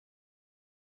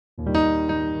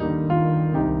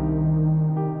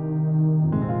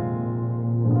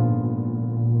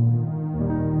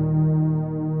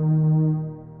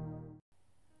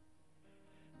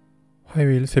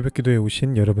화요일 새벽기도에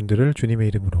오신 여러분들을 주님의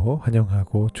이름으로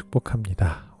환영하고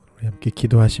축복합니다. 우리 함께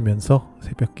기도하시면서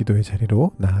새벽기도의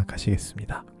자리로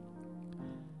나아가시겠습니다.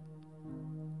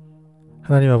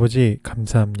 하나님 아버지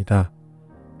감사합니다.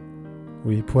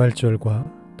 우리 부활절과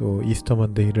또 이스터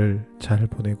먼데이를 잘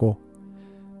보내고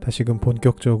다시금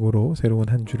본격적으로 새로운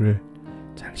한 주를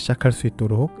잘 시작할 수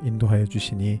있도록 인도하여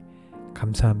주시니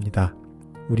감사합니다.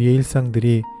 우리의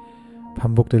일상들이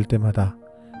반복될 때마다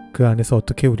그 안에서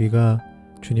어떻게 우리가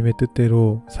주님의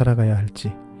뜻대로 살아가야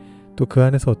할지, 또 그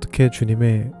안에서 어떻게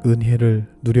주님의 은혜를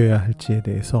누려야 할지에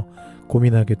대해서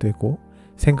고민하게 되고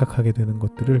생각하게 되는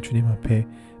것들을 주님 앞에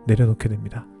내려놓게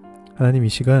됩니다. 하나님, 이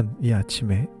시간 이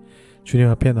아침에 주님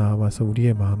앞에 나와서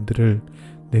우리의 마음들을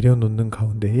내려놓는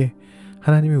가운데에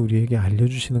하나님이 우리에게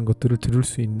알려주시는 것들을 들을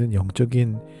수 있는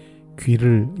영적인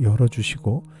귀를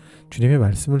열어주시고 주님의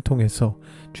말씀을 통해서,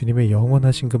 주님의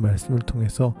영원하신 그 말씀을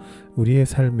통해서 우리의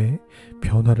삶에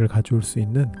변화를 가져올 수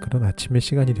있는 그런 아침의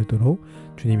시간이 되도록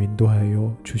주님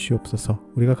인도하여 주시옵소서.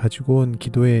 우리가 가지고 온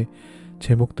기도의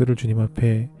제목들을 주님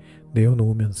앞에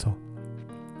내어놓으면서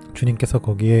주님께서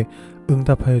거기에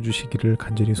응답하여 주시기를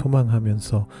간절히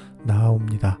소망하면서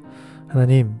나아옵니다.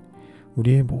 하나님,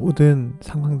 우리의 모든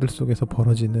상황들 속에서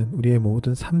벌어지는, 우리의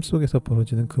모든 삶 속에서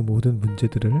벌어지는 그 모든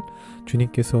문제들을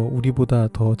주님께서 우리보다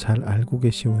더 잘 알고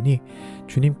계시오니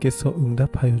주님께서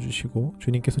응답하여 주시고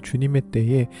주님께서 주님의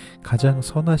때에 가장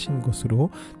선하신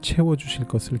것으로 채워주실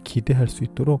것을 기대할 수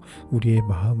있도록 우리의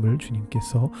마음을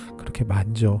주님께서 그렇게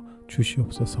만져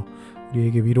주시옵소서.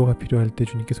 우리에게 위로가 필요할 때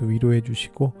주님께서 위로해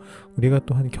주시고, 우리가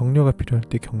또한 격려가 필요할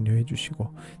때 격려해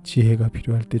주시고, 지혜가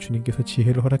필요할 때 주님께서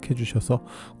지혜를 허락해 주셔서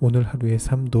오늘 하루의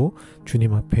삶도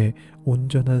주님 앞에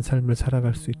온전한 삶을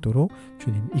살아갈 수 있도록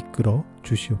주님 이끌어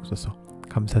주시옵소서.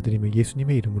 감사드리며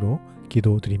예수님의 이름으로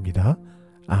기도드립니다.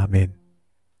 아멘.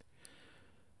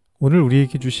 오늘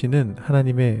우리에게 주시는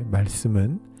하나님의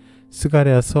말씀은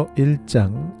스가랴서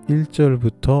 1장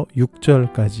 1절부터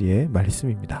 6절까지의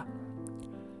말씀입니다.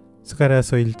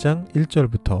 스가랴서 1장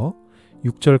 1절부터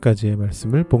 6절까지의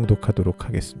말씀을 봉독하도록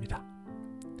하겠습니다.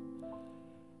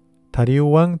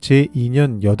 다리오 왕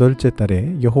제2년 8째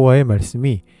달에 여호와의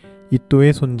말씀이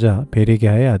이도의 손자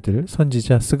베레게아의 아들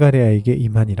선지자 스가랴에게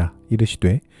임하니라.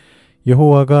 이르시되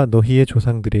여호와가 너희의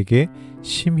조상들에게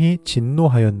심히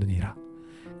진노하였느니라.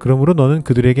 그러므로 너는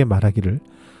그들에게 말하기를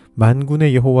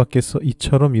만군의 여호와께서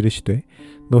이처럼 이르시되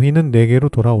너희는 내게로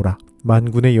돌아오라.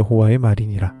 만군의 여호와의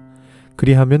말이니라.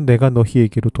 그리하면 내가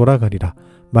너희에게로 돌아가리라.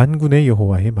 만군의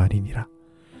여호와의 말이니라.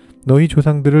 너희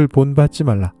조상들을 본받지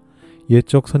말라.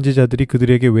 옛적 선지자들이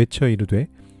그들에게 외쳐 이르되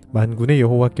만군의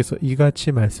여호와께서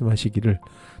이같이 말씀하시기를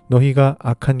너희가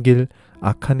악한 길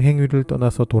악한 행위를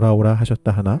떠나서 돌아오라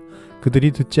하셨다 하나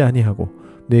그들이 듣지 아니하고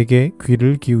내게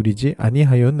귀를 기울이지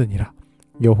아니하였느니라.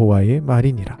 여호와의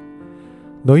말이니라.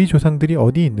 너희 조상들이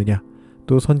어디 있느냐?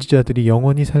 또 선지자들이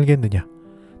영원히 살겠느냐?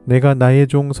 내가 나의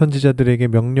종 선지자들에게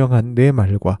명령한 내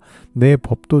말과 내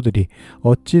법도들이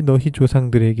어찌 너희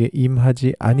조상들에게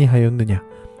임하지 아니하였느냐?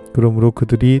 그러므로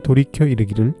그들이 돌이켜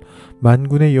이르기를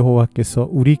만군의 여호와께서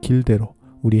우리 길대로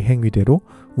우리 행위대로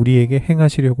우리에게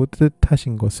행하시려고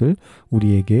뜻하신 것을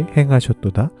우리에게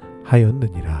행하셨도다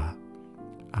하였느니라.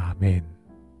 아멘.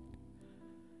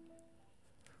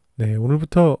 네,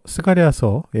 오늘부터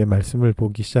스가랴서의 말씀을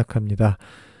보기 시작합니다.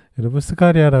 여러분,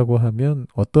 스가랴라고 하면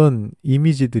어떤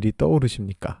이미지들이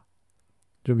떠오르십니까?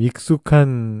 좀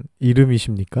익숙한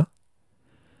이름이십니까?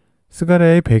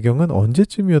 스가랴의 배경은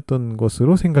언제쯤이었던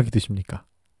것으로 생각이 드십니까?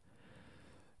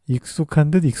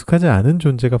 익숙한 듯 익숙하지 않은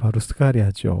존재가 바로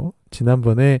스가랴죠.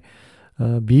 지난번에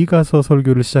미가서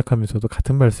설교를 시작하면서도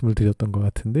같은 말씀을 드렸던 것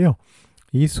같은데요.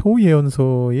 이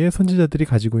소예언서의 선지자들이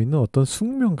가지고 있는 어떤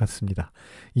숙명 같습니다.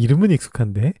 이름은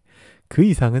익숙한데 그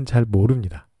이상은 잘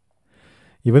모릅니다.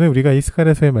 이번에 우리가 이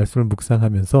스가랴서의 말씀을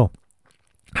묵상하면서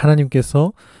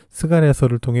하나님께서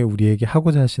스가랴서를 통해 우리에게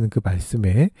하고자 하시는 그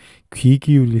말씀에 귀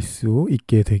기울일 수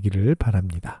있게 되기를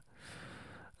바랍니다.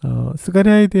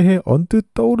 스가랴에 대해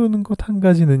언뜻 떠오르는 것 한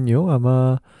가지는요,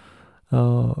 아마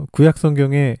구약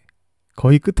성경의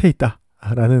거의 끝에 있다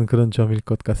라는 그런 점일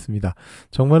것 같습니다.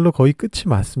 정말로 거의 끝이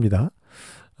맞습니다.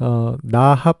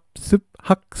 나합습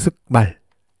학습 말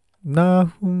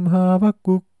나훔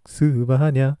하박국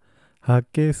스바냐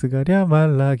학계 스가랴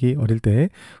말라기. 어릴 때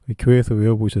우리 교회에서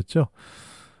외워보셨죠?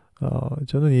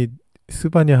 저는 이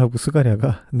스바냐하고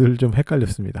스가랴가 늘 좀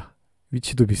헷갈렸습니다.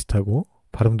 위치도 비슷하고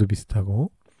발음도 비슷하고.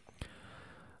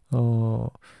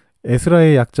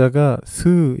 에스라의 약자가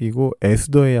스이고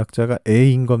에스더의 약자가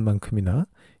에인 것만큼이나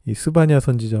이 스바냐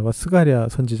선지자와 스가랴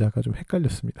선지자가 좀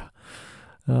헷갈렸습니다.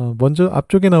 먼저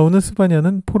앞쪽에 나오는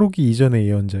스바냐는 포로기 이전의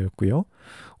예언자였고요.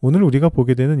 오늘 우리가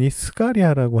보게 되는 이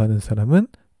스가랴라고 하는 사람은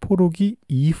포로기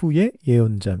이후의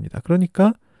예언자입니다.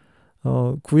 그러니까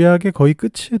구약의 거의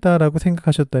끝이다라고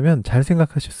생각하셨다면 잘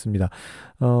생각하셨습니다.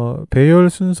 배열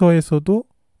순서에서도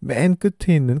맨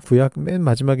끝에 있는 구약 맨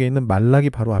마지막에 있는 말라기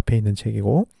바로 앞에 있는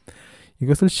책이고,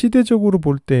 이것을 시대적으로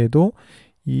볼 때에도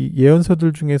이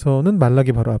예언서들 중에서는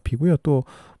말라기 바로 앞이고요. 또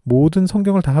모든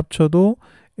성경을 다 합쳐도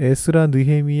에스라,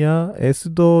 느헤미야,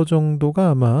 에스더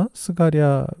정도가 아마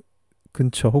스가랴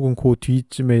근처 혹은 그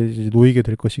뒤쯤에 놓이게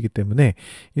될 것이기 때문에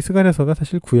이 스가랴서가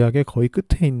사실 구약의 거의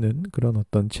끝에 있는 그런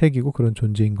어떤 책이고 그런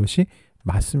존재인 것이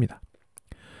맞습니다.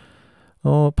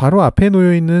 바로 앞에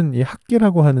놓여 있는 이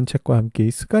학기라고 하는 책과 함께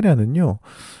이 스가랴는요,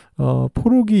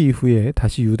 포로기 이후에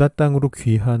다시 유다 땅으로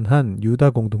귀환한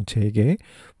유다 공동체에게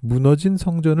무너진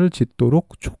성전을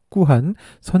짓도록 촉구한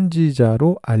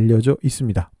선지자로 알려져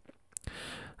있습니다.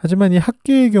 하지만 이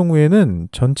학기의 경우에는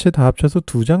전체 다 합쳐서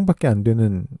 2장밖에 안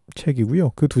되는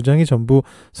책이고요. 그 2장이 전부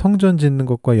성전 짓는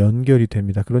것과 연결이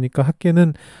됩니다. 그러니까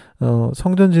학기는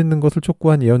성전 짓는 것을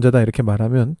촉구한 예언자다 이렇게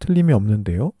말하면 틀림이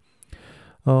없는데요.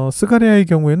 스가랴의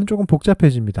경우에는 조금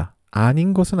복잡해집니다.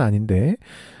 아닌 것은 아닌데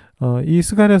이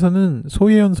스가랴서는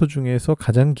소예언서 중에서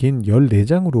가장 긴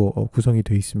 14장으로 구성이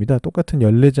되어 있습니다. 똑같은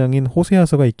 14장인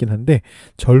호세아서가 있긴 한데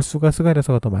절수가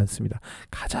스가랴서가 더 많습니다.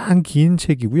 가장 긴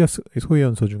책이고요.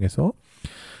 소예언서 중에서.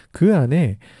 그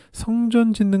안에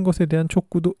성전 짓는 것에 대한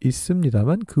촉구도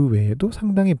있습니다만 그 외에도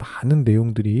상당히 많은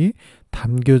내용들이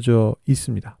담겨져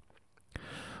있습니다.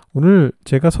 오늘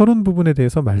제가 서론 부분에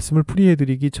대해서 말씀을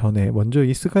풀이해드리기 전에 먼저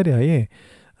이 스가랴의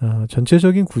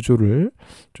전체적인 구조를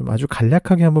좀 아주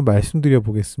간략하게 한번 말씀드려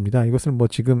보겠습니다. 이것을 뭐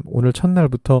지금 오늘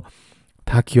첫날부터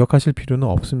다 기억하실 필요는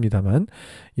없습니다만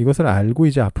이것을 알고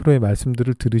이제 앞으로의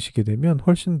말씀들을 들으시게 되면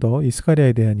훨씬 더 이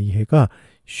스가랴에 대한 이해가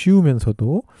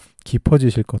쉬우면서도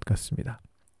깊어지실 것 같습니다.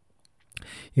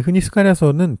 흔히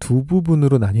스가랴서는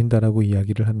 2부분으로 나뉜다라고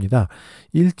이야기를 합니다.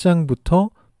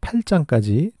 1장부터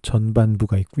 8장까지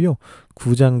전반부가 있고요.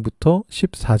 9장부터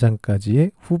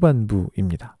 14장까지의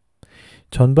후반부입니다.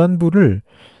 전반부를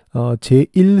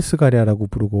제1스가랴라고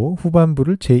부르고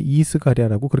후반부를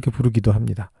제2스가랴라고 그렇게 부르기도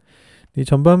합니다. 이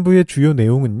전반부의 주요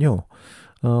내용은요.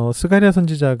 스가랴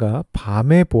선지자가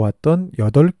밤에 보았던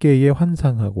 8개의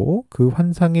환상하고 그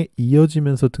환상에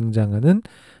이어지면서 등장하는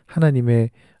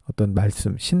하나님의 어떤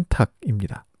말씀,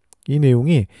 신탁입니다. 이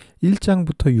내용이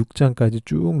 1장부터 6장까지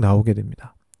쭉 나오게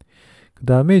됩니다. 그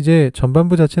다음에 이제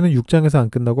전반부 자체는 6장에서 안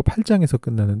끝나고 8장에서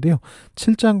끝나는데요.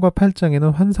 7장과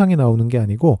 8장에는 환상이 나오는 게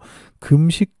아니고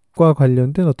금식과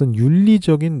관련된 어떤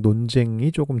윤리적인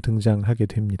논쟁이 조금 등장하게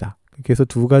됩니다. 그래서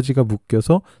 2가지가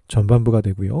묶여서 전반부가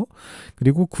되고요.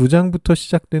 그리고 9장부터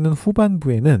시작되는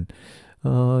후반부에는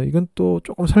이건 또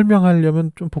조금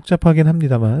설명하려면 좀 복잡하긴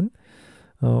합니다만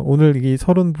오늘 이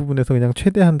서론 부분에서 그냥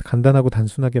최대한 간단하고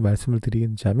단순하게 말씀을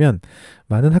드리자면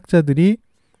많은 학자들이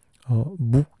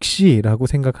묵시라고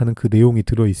생각하는 그 내용이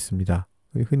들어 있습니다.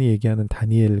 흔히 얘기하는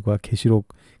다니엘과 계시록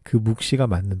그 묵시가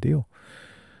맞는데요.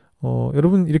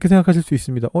 여러분 이렇게 생각하실 수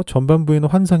있습니다. 전반부에는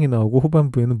환상이 나오고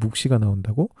후반부에는 묵시가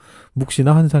나온다고?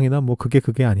 묵시나 환상이나 뭐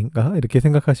그게 아닌가? 이렇게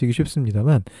생각하시기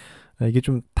쉽습니다만 이게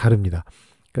좀 다릅니다.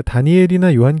 그러니까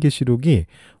다니엘이나 요한계시록이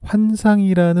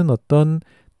환상이라는 어떤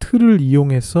틀을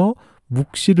이용해서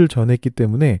묵시를 전했기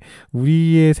때문에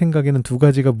우리의 생각에는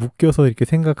 2가지가 묶여서 이렇게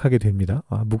생각하게 됩니다.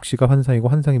 묵시가 환상이고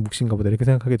환상이 묵시인가 보다 이렇게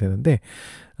생각하게 되는데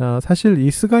사실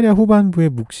이 스가랴 후반부의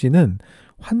묵시는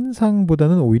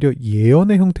환상보다는 오히려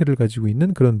예언의 형태를 가지고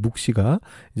있는 그런 묵시가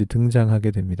이제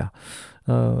등장하게 됩니다.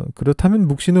 그렇다면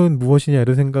묵시는 무엇이냐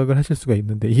이런 생각을 하실 수가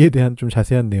있는데 이에 대한 좀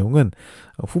자세한 내용은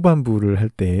후반부를 할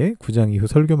때 9장 이후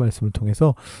설교 말씀을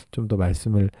통해서 좀 더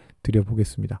말씀을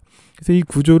드려보겠습니다. 그래서 이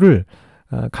구조를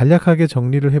간략하게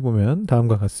정리를 해보면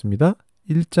다음과 같습니다.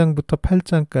 1장부터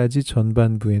 8장까지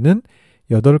전반부에는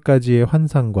 8가지의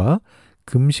환상과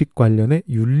금식 관련의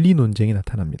윤리 논쟁이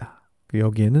나타납니다.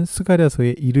 여기에는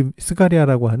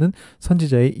스가랴라고 하는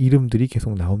선지자의 이름들이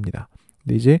계속 나옵니다.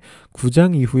 근데 이제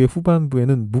 9장 이후의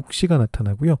후반부에는 묵시가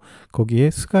나타나고요.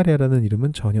 거기에 스가랴라는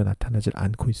이름은 전혀 나타나질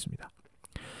않고 있습니다.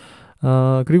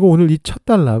 그리고 오늘 이 첫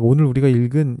단락, 오늘 우리가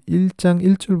읽은 1장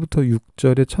 1절부터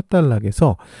 6절의 첫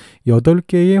단락에서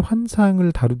 8개의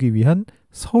환상을 다루기 위한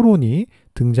서론이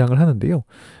등장을 하는데요.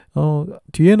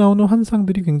 뒤에 나오는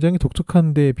환상들이 굉장히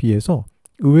독특한 데에 비해서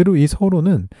의외로 이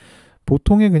서론은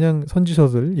보통의 그냥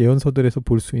선지서들, 예언서들에서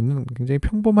볼 수 있는 굉장히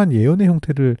평범한 예언의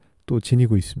형태를 또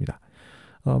지니고 있습니다.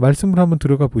 말씀을 한번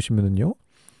들어가 보시면은요.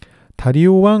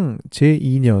 다리오 왕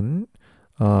제2년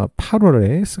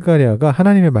 8월에 스가랴가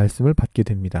하나님의 말씀을 받게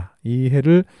됩니다. 이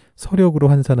해를 서력으로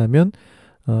환산하면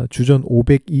주전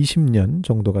 520년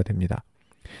정도가 됩니다.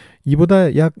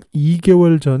 이보다 약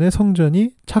 2개월 전에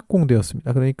성전이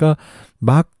착공되었습니다. 그러니까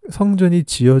막 성전이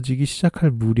지어지기 시작할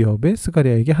무렵에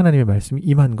스가랴에게 하나님의 말씀이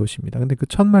임한 것입니다. 근데 그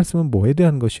첫 말씀은 뭐에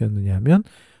대한 것이었느냐 하면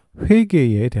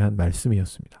회개에 대한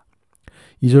말씀이었습니다.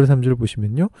 2절 3절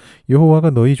보시면요.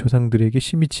 여호와가 너희 조상들에게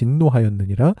심히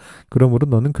진노하였느니라. 그러므로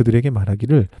너는 그들에게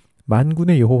말하기를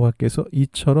만군의 여호와께서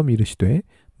이처럼 이르시되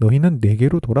너희는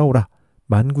내게로 돌아오라.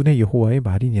 만군의 여호와의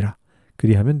말이니라.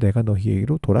 그리하면 내가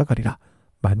너희에게로 돌아가리라.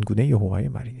 만군의 여호와의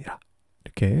말이니라.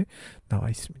 이렇게 나와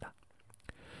있습니다.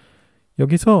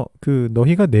 여기서 그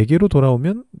너희가 내게로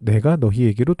돌아오면 내가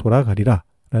너희에게로 돌아가리라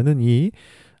라는 이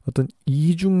어떤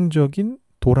이중적인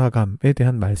돌아감에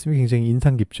대한 말씀이 굉장히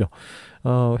인상 깊죠.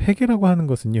 회개라고 하는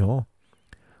것은요.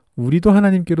 우리도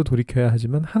하나님께로 돌이켜야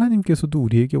하지만 하나님께서도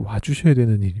우리에게 와주셔야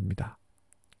되는 일입니다.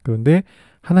 그런데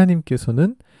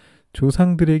하나님께서는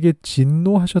조상들에게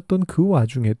진노하셨던 그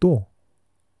와중에도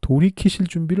돌이키실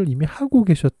준비를 이미 하고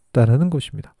계셨다라는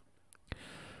것입니다.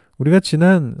 우리가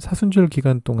지난 사순절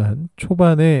기간 동안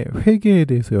초반에 회개에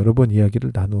대해서 여러 번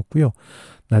이야기를 나누었고요.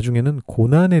 나중에는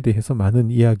고난에 대해서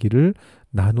많은 이야기를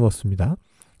나누었습니다.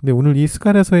 근데 오늘 이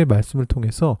스가랴서의 말씀을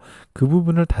통해서 그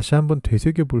부분을 다시 한번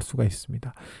되새겨 볼 수가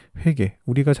있습니다. 회개,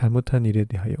 우리가 잘못한 일에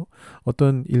대하여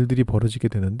어떤 일들이 벌어지게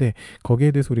되는데 거기에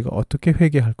대해서 우리가 어떻게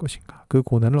회개할 것인가, 그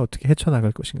고난을 어떻게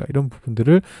헤쳐나갈 것인가, 이런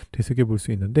부분들을 되새겨 볼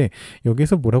수 있는데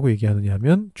여기에서 뭐라고 얘기하느냐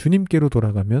하면 주님께로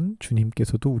돌아가면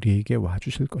주님께서도 우리에게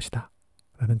와주실 것이다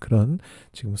라는 그런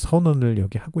지금 선언을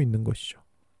여기 하고 있는 것이죠.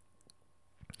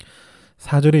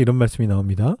 4절에 이런 말씀이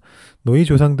나옵니다. 너희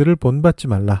조상들을 본받지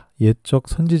말라. 옛적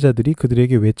선지자들이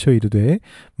그들에게 외쳐 이르되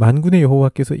만군의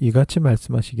여호와께서 이같이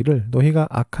말씀하시기를 너희가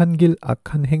악한 길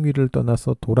악한 행위를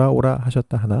떠나서 돌아오라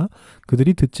하셨다 하나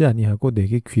그들이 듣지 아니하고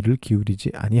내게 귀를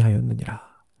기울이지 아니하였느니라.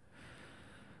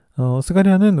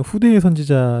 스가랴는 후대의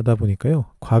선지자다 보니까요.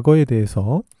 과거에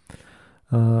대해서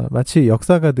마치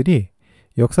역사가들이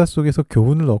역사 속에서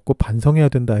교훈을 얻고 반성해야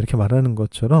된다 이렇게 말하는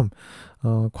것처럼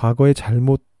과거의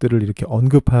잘못들을 이렇게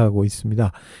언급하고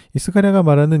있습니다. 이 스가랴가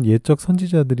말하는 옛적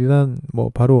선지자들이란 뭐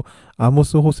바로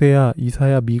아모스, 호세야,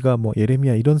 이사야, 미가,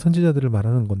 예레미야 이런 선지자들을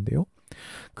말하는 건데요.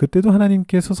 그때도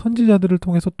하나님께서 선지자들을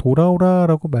통해서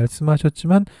돌아오라라고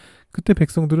말씀하셨지만 그때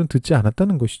백성들은 듣지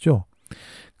않았다는 것이죠.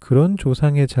 그런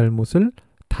조상의 잘못을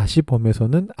다시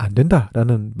범해서는 안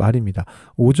된다라는 말입니다.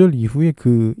 5절 이후에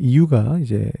그 이유가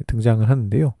이제 등장을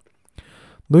하는데요.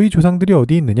 너희 조상들이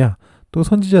어디 있느냐? 또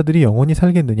선지자들이 영원히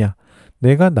살겠느냐?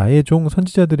 내가 나의 종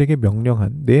선지자들에게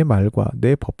명령한 내 말과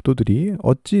내 법도들이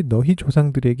어찌 너희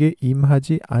조상들에게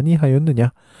임하지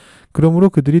아니하였느냐? 그러므로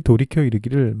그들이 돌이켜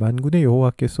이르기를 만군의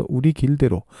여호와께서 우리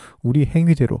길대로 우리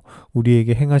행위대로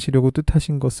우리에게 행하시려고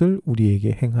뜻하신 것을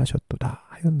우리에게 행하셨도다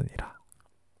하였느니라.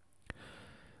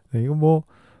 네, 이거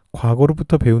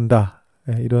과거로부터 배운다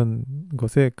이런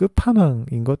것의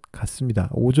끝판왕인 것 같습니다.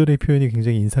 5절의 표현이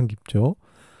굉장히 인상 깊죠.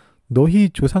 너희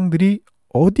조상들이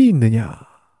어디 있느냐?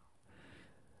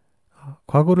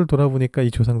 과거를 돌아보니까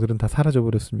이 조상들은 다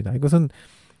사라져버렸습니다. 이것은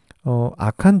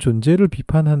악한 존재를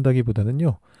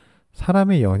비판한다기보다는요.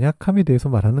 사람의 연약함에 대해서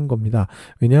말하는 겁니다.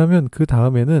 왜냐하면 그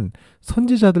다음에는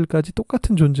선지자들까지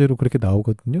똑같은 존재로 그렇게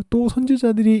나오거든요. 또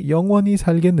선지자들이 영원히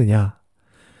살겠느냐?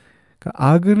 그러니까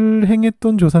악을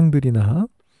행했던 조상들이나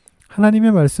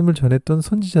하나님의 말씀을 전했던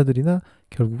선지자들이나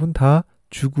결국은 다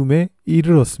죽음에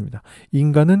이르렀습니다.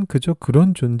 인간은 그저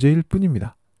그런 존재일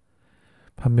뿐입니다.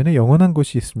 반면에 영원한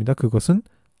것이 있습니다. 그것은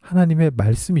하나님의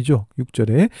말씀이죠.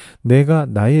 6절에 내가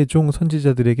나의 종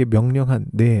선지자들에게 명령한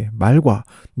내 말과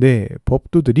내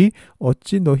법도들이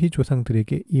어찌 너희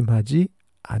조상들에게 임하지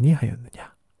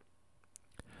아니하였느냐.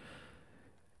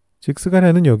 즉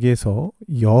스가랴는 여기에서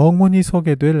영원히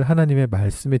서게 될 하나님의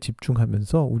말씀에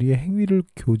집중하면서 우리의 행위를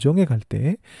교정해 갈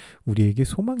때 우리에게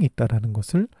소망이 있다라는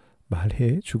것을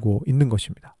말해 주고 있는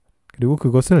것입니다. 그리고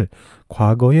그것을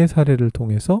과거의 사례를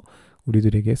통해서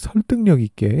우리들에게 설득력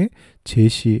있게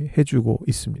제시해 주고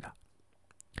있습니다.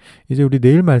 이제 우리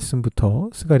내일 말씀부터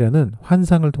스가랴는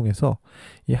환상을 통해서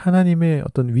이 하나님의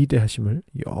어떤 위대하심을,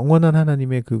 영원한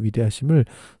하나님의 그 위대하심을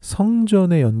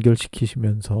성전에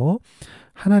연결시키시면서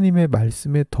하나님의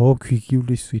말씀에 더 귀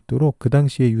기울일 수 있도록 그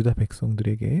당시의 유다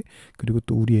백성들에게 그리고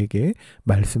또 우리에게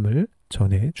말씀을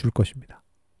전해 줄 것입니다.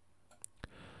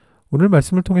 오늘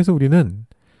말씀을 통해서 우리는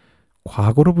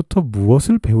과거로부터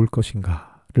무엇을 배울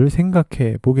것인가를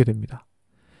생각해 보게 됩니다.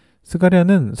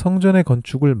 스가랴는 성전의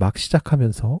건축을 막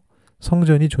시작하면서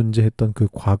성전이 존재했던 그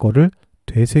과거를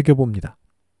되새겨 봅니다.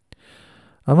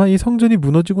 아마 이 성전이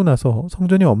무너지고 나서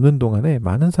성전이 없는 동안에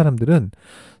많은 사람들은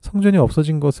성전이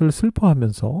없어진 것을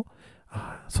슬퍼하면서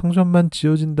성전만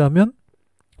지어진다면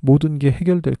모든 게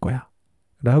해결될 거야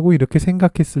라고 이렇게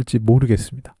생각했을지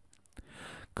모르겠습니다.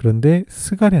 그런데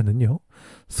스가랴는요,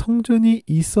 성전이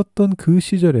있었던 그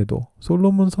시절에도,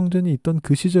 솔로몬 성전이 있던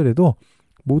그 시절에도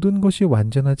모든 것이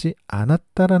완전하지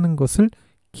않았다라는 것을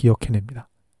기억해냅니다.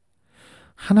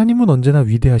 하나님은 언제나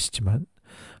위대하시지만,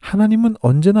 하나님은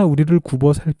언제나 우리를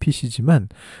굽어 살피시지만,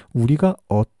 우리가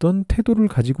어떤 태도를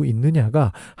가지고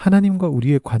있느냐가 하나님과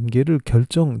우리의 관계를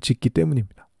결정짓기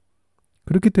때문입니다.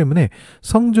 그렇기 때문에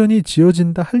성전이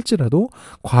지어진다 할지라도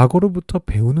과거로부터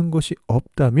배우는 것이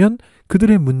없다면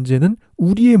그들의 문제는,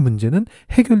 우리의 문제는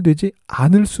해결되지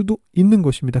않을 수도 있는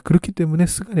것입니다. 그렇기 때문에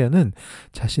스가랴는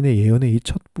자신의 예언의 이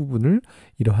첫 부분을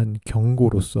이러한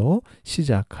경고로서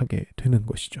시작하게 되는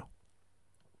것이죠.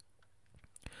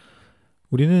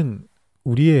 우리는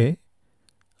우리의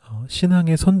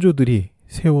신앙의 선조들이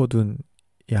세워둔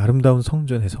이 아름다운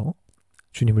성전에서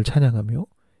주님을 찬양하며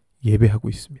예배하고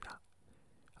있습니다.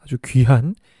 아주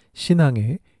귀한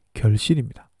신앙의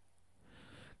결실입니다.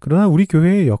 그러나 우리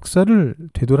교회의 역사를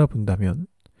되돌아본다면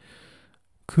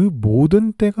그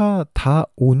모든 때가 다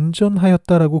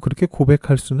온전하였다라고 그렇게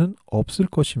고백할 수는 없을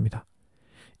것입니다.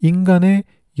 인간의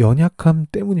연약함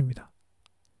때문입니다.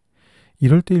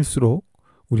 이럴 때일수록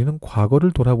우리는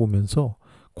과거를 돌아보면서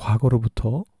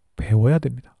과거로부터 배워야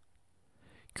됩니다.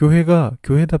 교회가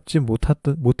교회답지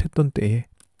못했던 때에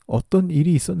어떤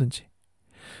일이 있었는지,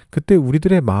 그때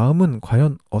우리들의 마음은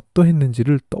과연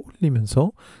어떠했는지를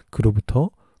떠올리면서 그로부터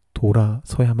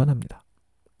돌아서야만 합니다.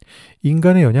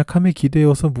 인간의 연약함에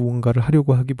기대어서 무언가를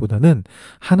하려고 하기보다는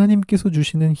하나님께서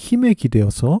주시는 힘에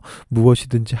기대어서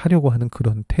무엇이든지 하려고 하는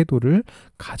그런 태도를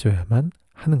가져야만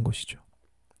하는 것이죠.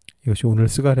 이것이 오늘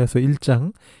스가랴서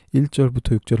 1장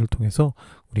 1절부터 6절을 통해서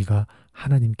우리가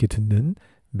하나님께 듣는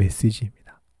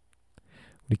메시지입니다.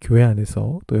 우리 교회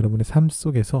안에서 또 여러분의 삶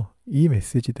속에서 이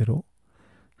메시지대로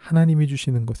하나님이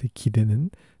주시는 것에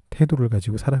기대는 태도를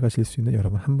가지고 살아가실 수 있는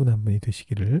여러분 한 분 한 분이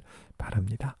되시기를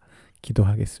바랍니다.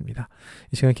 기도하겠습니다.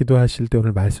 이 시간 기도하실 때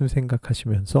오늘 말씀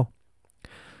생각하시면서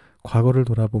과거를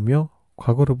돌아보며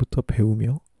과거로부터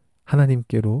배우며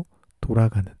하나님께로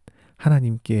돌아가는,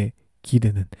 하나님께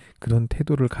기대는 그런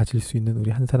태도를 가질 수 있는 우리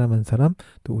한 사람 한 사람,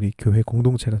 또 우리 교회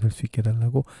공동체가 될 수 있게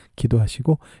해달라고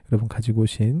기도하시고, 여러분 가지고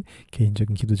오신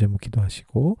개인적인 기도 제목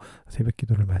기도하시고 새벽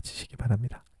기도를 마치시기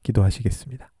바랍니다.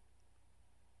 기도하시겠습니다.